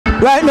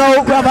Right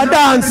now, we have a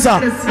dancer.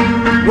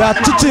 We are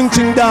Ching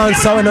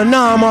dancer, we're not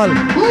normal.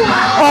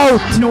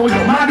 Out.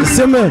 You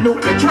see me?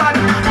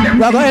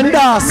 We are going to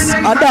endorse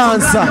a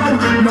dancer.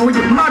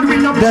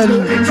 Then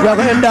we are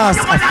going to endorse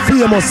a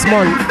famous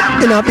man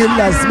in a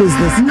builder's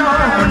business.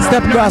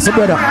 Step across,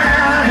 brother.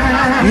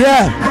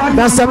 Yeah,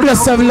 that's a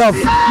blessed of love.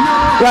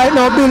 Right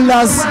now,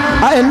 builders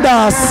are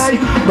endorse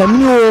the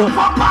new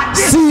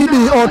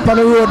CD out on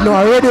the road now,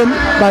 already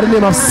by the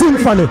name of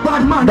Symphony.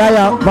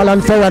 Daya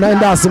Valanfera and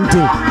endorse him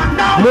too.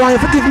 I want you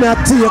to give me a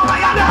take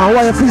and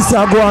why you feel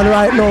so go on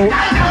right now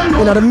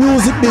in the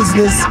music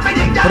business,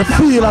 for the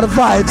feel and the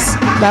vibes,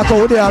 like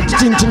how they have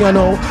Ching you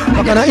know,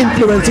 what kind of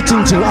influence the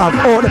Ching have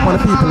out upon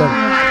the people.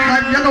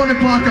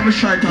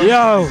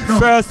 Yo,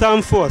 first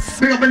and first,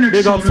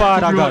 big up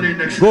Father God.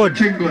 Good.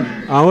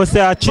 And we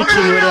say a Ching with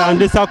it, and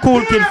this a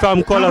cool kid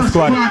from Color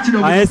Squad.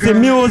 And it's the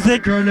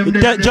music,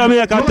 it take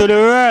Jamaica to the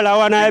world. I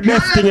want the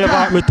best thing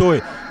about me to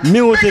it.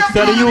 Music,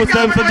 so the youth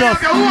them for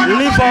just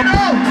live up,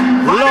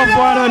 love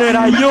one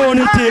another,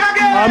 unity,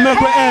 and make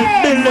we help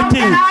build the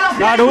thing.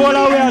 Now the whole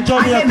way of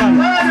Jamaica,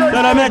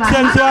 so that makes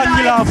sense to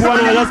kill off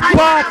one another, just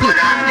party.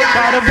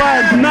 Cause the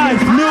vibe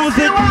nice,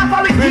 music,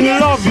 bring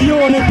love,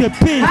 unity,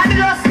 peace,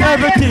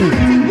 everything.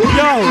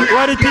 Yo,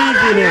 what it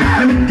is in it?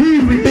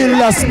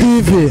 Builder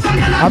Stevie,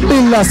 a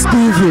Builder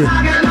Stevie.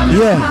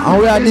 Yeah, and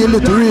we are dealing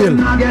with real.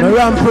 We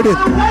ramp with it.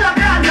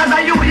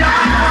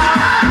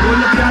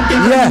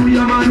 Yeah,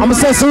 I'm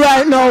saying so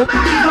right now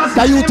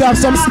that you have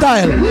some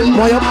style.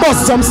 Now you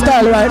bust some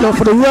style right now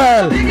for the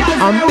world.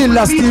 And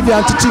Builder Stevie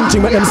and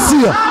Ching make them see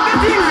you.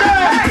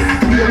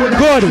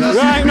 Good.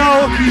 Right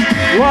now,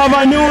 we have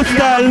a new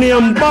style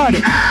named Bad.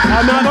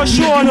 I'm going to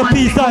show on a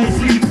piece of it.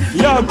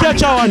 Yo,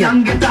 catch on it.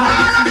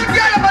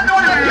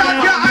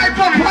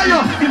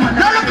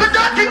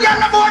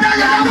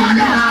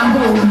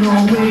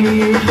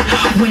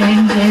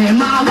 When they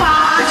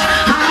watch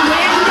and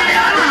when they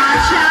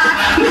watch,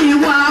 me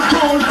walk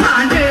out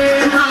and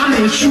them and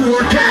make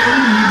sure to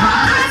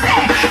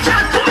leave.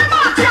 Chat to me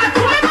back, chat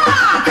to me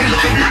back.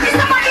 That is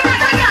the money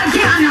that I can't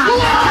get now.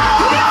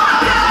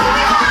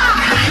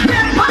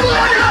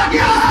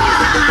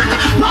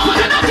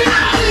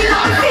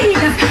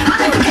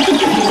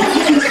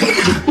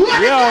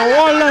 Yo,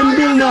 all them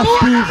Builder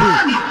Stevie,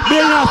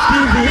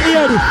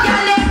 hear this.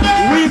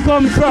 We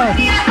come first,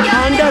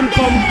 and then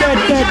come dead.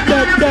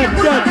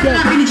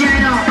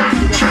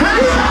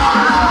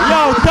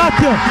 Yo,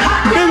 Tati,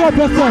 big up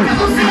yourself.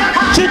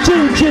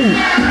 Ching,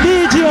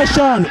 DJ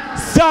Sean,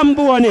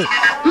 Samboni,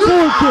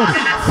 Cool Kid,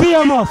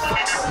 Famous,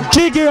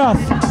 Jiggy Off,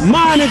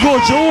 Manny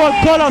Gooch, the whole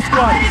Color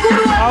Squad.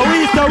 And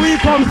we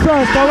come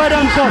first, and where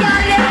them come?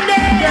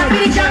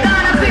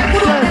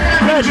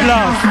 Dead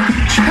last.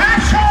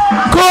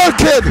 Cool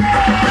Kid.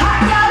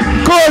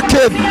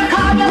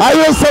 I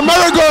use some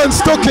Marigold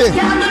Stucky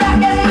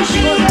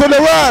to the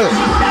world.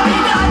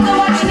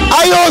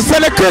 I use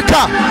the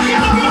kicker.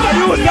 I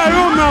use the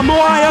room now,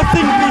 more I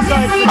think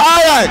beside.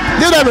 Alright,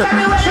 give them it.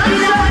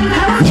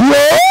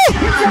 Yo,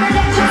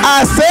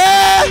 I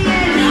say,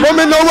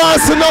 women no want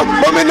to know,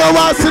 man.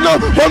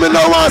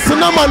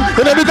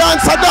 You know the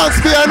dance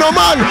fear no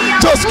man.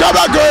 Just grab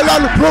a girl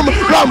and from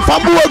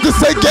board to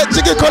say get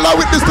jiggy color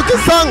with this Stucky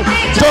song.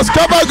 Just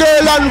grab a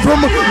girl and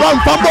from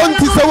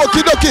Bunty say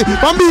walkie ducky.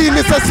 From being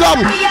is a slum.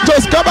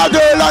 Just grab a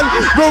girl and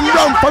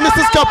from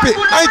Mrs. Cappy.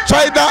 I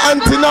tried that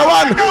antenna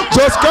one.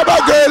 Just grab a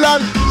girl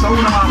and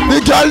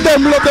the girl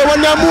them love the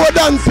one more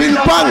than ping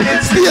pong.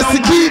 Stacy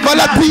Kiva,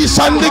 Latish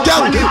and the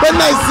gang. When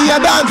I see her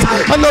dance,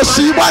 I know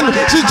she won.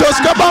 She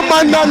just grab a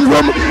man and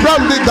room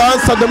from the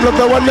dance. And them love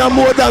the one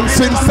more than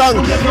swing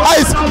song.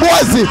 Ice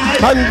Boise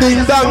and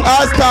Ding Dong.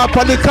 I stop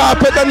on the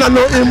carpet and I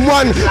know him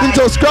one. He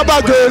just grab a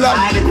girl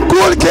and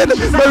Cool Kid.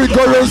 Very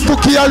go round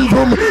Stucky and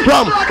room.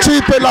 Ram,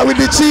 Pella with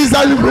the cheese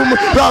and room.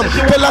 Ram,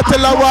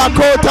 Pella walk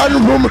out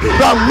and room.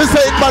 Ram, me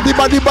say it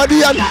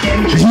body and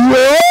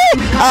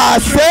I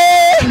say.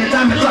 I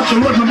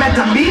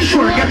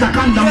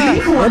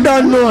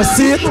don't know,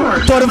 see it?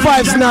 So the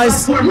vibes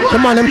nice. The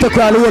man them take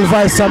all the whole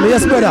vibes from me.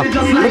 Yes, brother.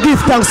 We give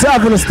thanks to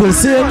having us still.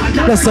 See?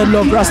 Let's say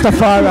love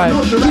Rastafari.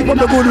 Keep up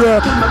the good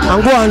work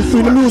and go and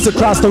free the music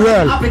across the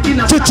world.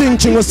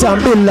 Ching with some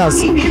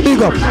builders.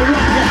 Big up.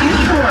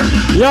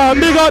 Yeah,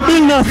 big up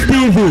Builder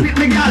Stevie.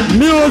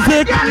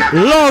 Music,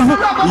 love,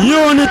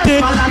 unity.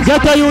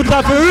 Get a youth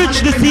of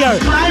rich this year.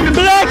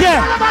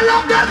 Blagger,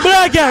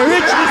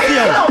 rich this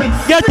year.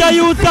 Get a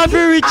youth of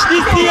rich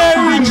this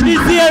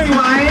year.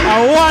 A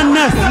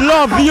oneness,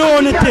 love,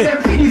 unity,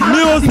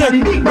 music,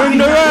 bring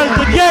the world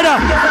together.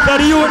 So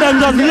the youth them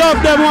just love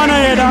them one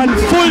another and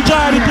full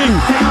joy the thing.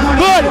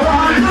 Good.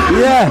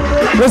 Yeah,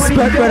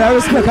 respect, brother,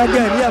 respect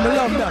again. Yeah, I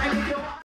love that.